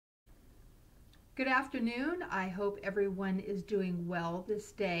Good afternoon. I hope everyone is doing well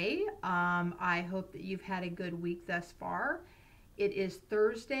this day. I hope that you've had a good week thus far. It is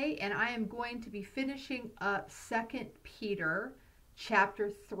Thursday, and I am going to be finishing up Second Peter chapter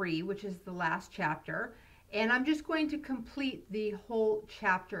 3, which is the last chapter, and I'm just going to complete the whole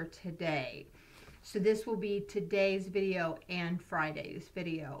chapter today. So this will be today's video and Friday's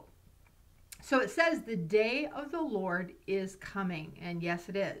video. So it says the day of the Lord is coming, and yes,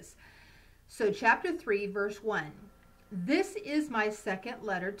 it is. So chapter 3, verse 1. This is my second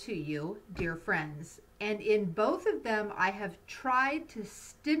letter to you, dear friends, and in both of them I have tried to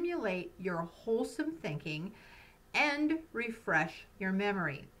stimulate your wholesome thinking and refresh your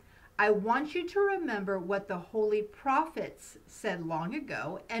memory. I want you to remember what the holy prophets said long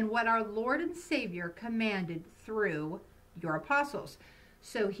ago and what our Lord and Savior commanded through your apostles.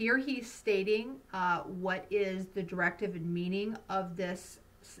 So here he's stating what is the directive and meaning of this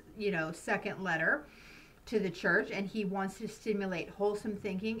second letter to the church, and he wants to stimulate wholesome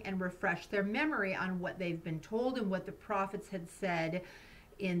thinking and refresh their memory on what they've been told and what the prophets had said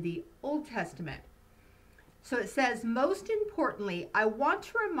in the Old Testament. So it says, most importantly, I want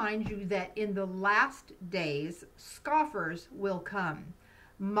to remind you that in the last days, scoffers will come,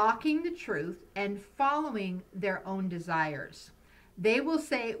 mocking the truth and following their own desires. They will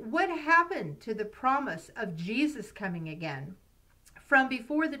say, what happened to the promise of Jesus coming again? From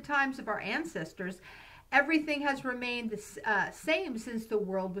before the times of our ancestors, everything has remained the same since the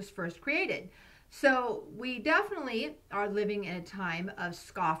world was first created. So we definitely are living in a time of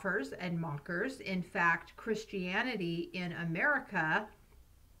scoffers and mockers. In fact, Christianity in America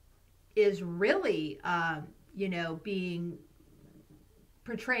is really, being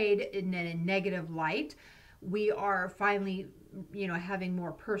portrayed in a negative light. We are finally having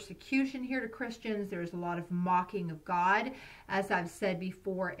more persecution here to Christians. There's a lot of mocking of God, as I've said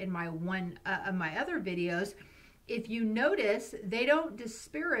before in my other videos. If you notice, they don't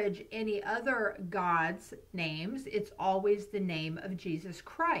disparage any other God's names. It's always the name of Jesus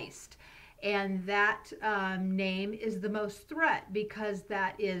Christ, and that name is the most threat because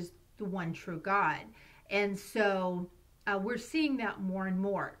that is the one true God. And so we're seeing that more and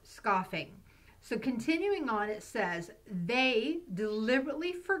more, scoffing. So continuing on, it says, they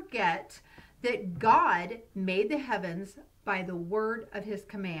deliberately forget that God made the heavens by the word of his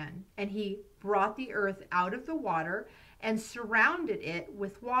command, and he brought the earth out of the water and surrounded it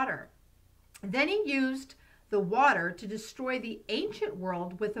with water. Then he used the water to destroy the ancient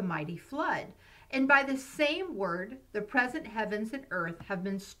world with a mighty flood. And by the same word, the present heavens and earth have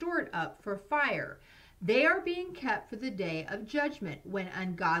been stored up for fire. They are being kept for the day of judgment when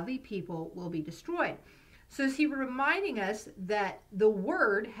ungodly people will be destroyed. So is he reminding us that the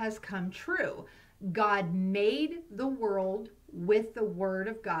word has come true. God made the world with the word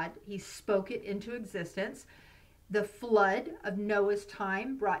of God. He spoke it into existence. The flood of Noah's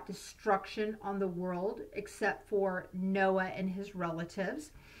time brought destruction on the world except for Noah and his relatives.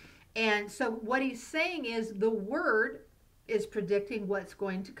 And so what he's saying is the word is predicting what's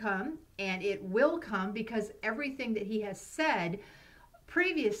going to come, and it will come because everything that he has said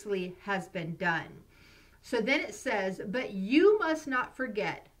previously has been done. So then it says, but you must not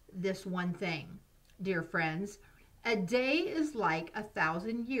forget this one thing, dear friends. A day is like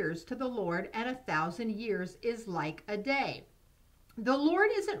 1,000 years to the Lord, and 1,000 years is like a day. The Lord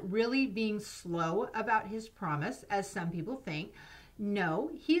isn't really being slow about his promise, as some people think.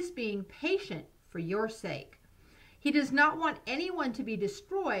 No, he's being patient for your sake. He does not want anyone to be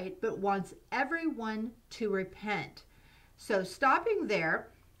destroyed, but wants everyone to repent. So stopping there,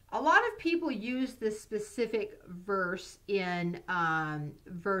 a lot of people use this specific verse in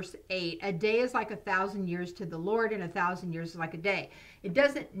verse 8. A day is like 1,000 years to the Lord, and 1,000 years is like a day. It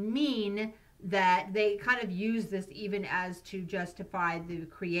doesn't mean that they kind of use this even as to justify the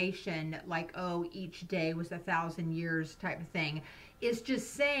creation, like, oh, each day was 1,000 years type of thing. It's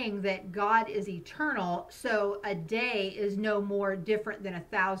just saying that God is eternal, so a day is no more different than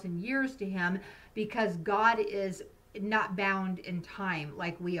 1,000 years to him because God is not bound in time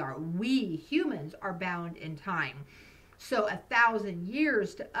like we are. We humans are bound in time. So 1,000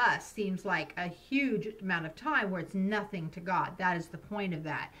 years to us seems like a huge amount of time where it's nothing to God. That is the point of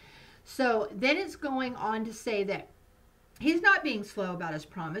that. So then it's going on to say that he's not being slow about his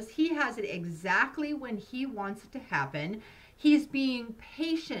promise. He has it exactly when he wants it to happen. He's being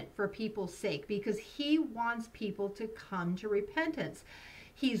patient for people's sake because he wants people to come to repentance.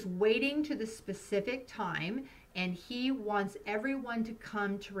 He's waiting to the specific time, and he wants everyone to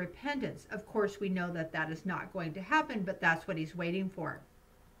come to repentance. Of course, we know that that is not going to happen, but that's what he's waiting for.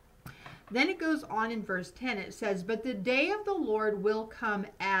 Then it goes on in verse 10. It says, but the day of the Lord will come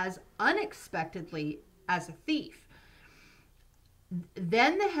as unexpectedly as a thief.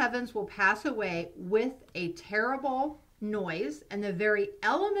 Then the heavens will pass away with a terrible noise, and the very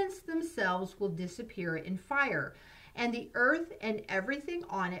elements themselves will disappear in fire. And the earth and everything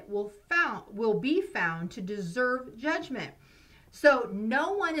on it will be found to deserve judgment. So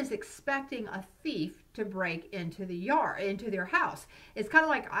no one is expecting a thief to break into their house. It's kind of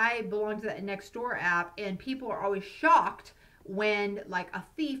like I belong to that Nextdoor app, and people are always shocked when like a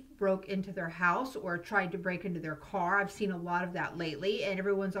thief broke into their house or tried to break into their car. I've seen a lot of that lately, and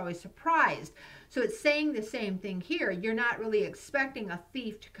everyone's always surprised. So it's saying the same thing here. You're not really expecting a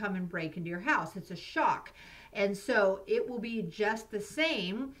thief to come and break into your house. It's a shock. And so it will be just the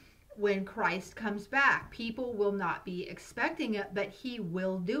same when Christ comes back. People will not be expecting it, but he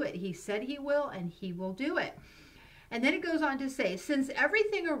will do it. He said he will, and he will do it. And then it goes on to say, since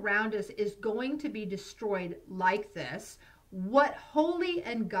everything around us is going to be destroyed like this, what holy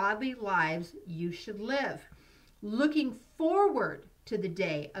and godly lives you should live, looking forward to the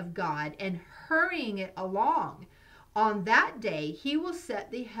day of God and hurrying it along. On that day, he will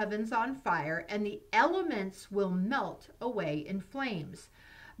set the heavens on fire, and the elements will melt away in flames.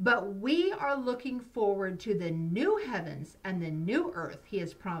 But we are looking forward to the new heavens and the new earth he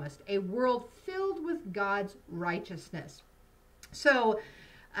has promised, a world filled with God's righteousness. So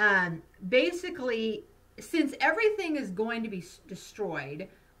basically, since everything is going to be destroyed,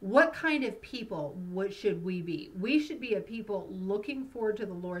 what kind of people should we be? We should be a people looking forward to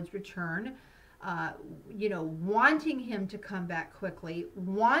the Lord's return, wanting him to come back quickly,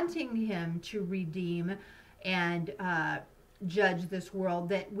 wanting him to redeem and judge this world,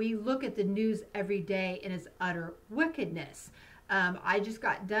 that we look at the news every day and its utter wickedness. I just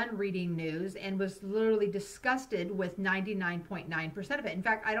got done reading news and was literally disgusted with 99.9% of it. In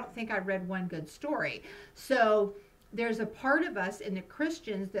fact, I don't think I read one good story. So there's a part of us in the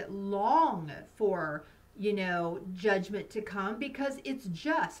Christians that long for, judgment to come, because it's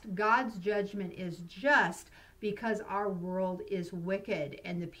just. God's judgment is just because our world is wicked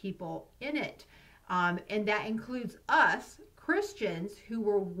and the people in it. And that includes us, Christians, who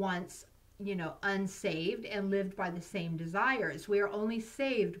were once unsaved and lived by the same desires. We are only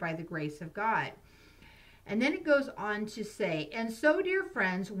saved by the grace of God. And then it goes on to say, and so, dear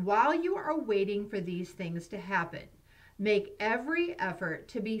friends, while you are waiting for these things to happen, make every effort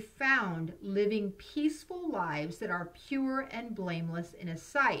to be found living peaceful lives that are pure and blameless in His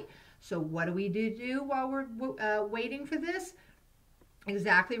sight. So what do we do while we're waiting for this?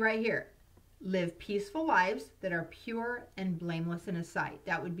 Exactly right here. Live peaceful lives that are pure and blameless in His sight.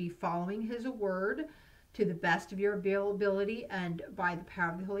 That would be following His word to the best of your ability and by the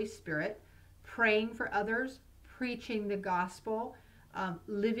power of the Holy Spirit, praying for others, preaching the gospel,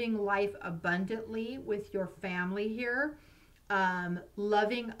 living life abundantly with your family here,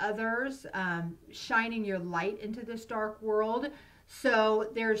 loving others, shining your light into this dark world. So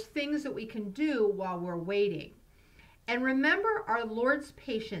there's things that we can do while we're waiting. And remember, our Lord's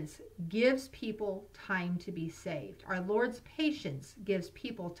patience gives people time to be saved. Our Lord's patience gives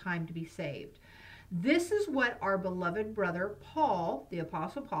people time to be saved. This is what our beloved brother Paul, the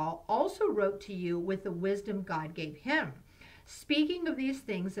Apostle Paul, also wrote to you with the wisdom God gave him, speaking of these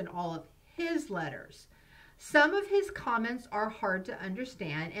things in all of his letters. Some of his comments are hard to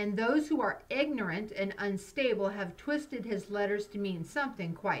understand, and those who are ignorant and unstable have twisted his letters to mean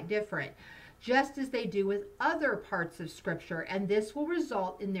something quite different, just as they do with other parts of Scripture, and this will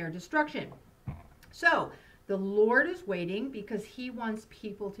result in their destruction. So, the Lord is waiting because He wants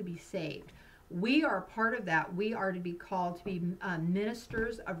people to be saved. We are part of that. We are to be called to be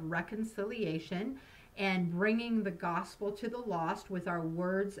ministers of reconciliation and bringing the gospel to the lost with our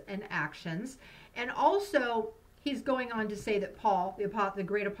words and actions. And also, he's going on to say that Paul, the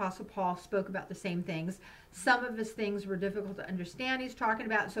great Apostle Paul, spoke about the same things. Some of his things were difficult to understand, he's talking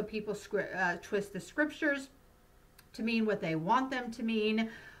about, so people twist the Scriptures to mean what they want them to mean,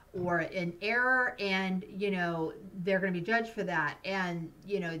 or in error, and they're going to be judged for that. And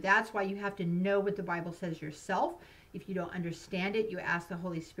that's why you have to know what the Bible says yourself. If you don't understand it, you ask the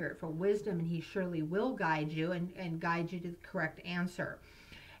Holy Spirit for wisdom, and He surely will guide you and guide you to the correct answer.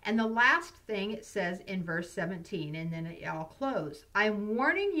 And the last thing it says in verse 17, and then I'll close. I'm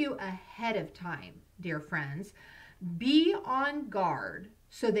warning you ahead of time, dear friends, be on guard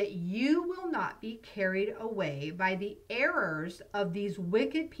so that you will not be carried away by the errors of these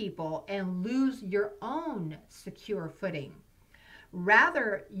wicked people and lose your own secure footing.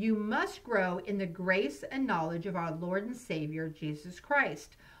 Rather, you must grow in the grace and knowledge of our Lord and Savior, Jesus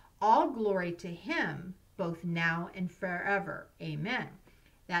Christ. All glory to Him, both now and forever. Amen.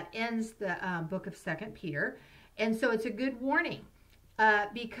 That ends the book of Second Peter. And so it's a good warning.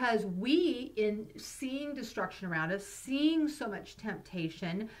 Because we, in seeing destruction around us, seeing so much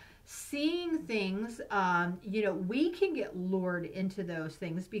temptation, seeing things, we can get lured into those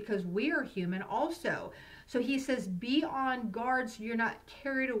things because we are human also. So he says, be on guard so you're not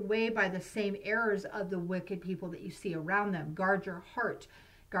carried away by the same errors of the wicked people that you see around them. Guard your heart,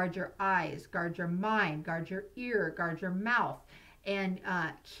 guard your eyes, guard your mind, guard your ear, guard your mouth, and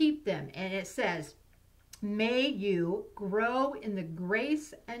keep them. And it says, may you grow in the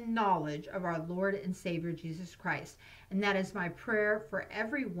grace and knowledge of our Lord and Savior Jesus Christ. And that is my prayer for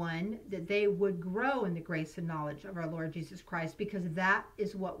everyone, that they would grow in the grace and knowledge of our Lord Jesus Christ, because that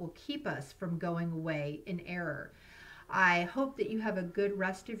is what will keep us from going away in error. I hope that you have a good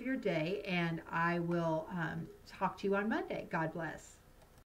rest of your day, and I will talk to you on Monday. God bless.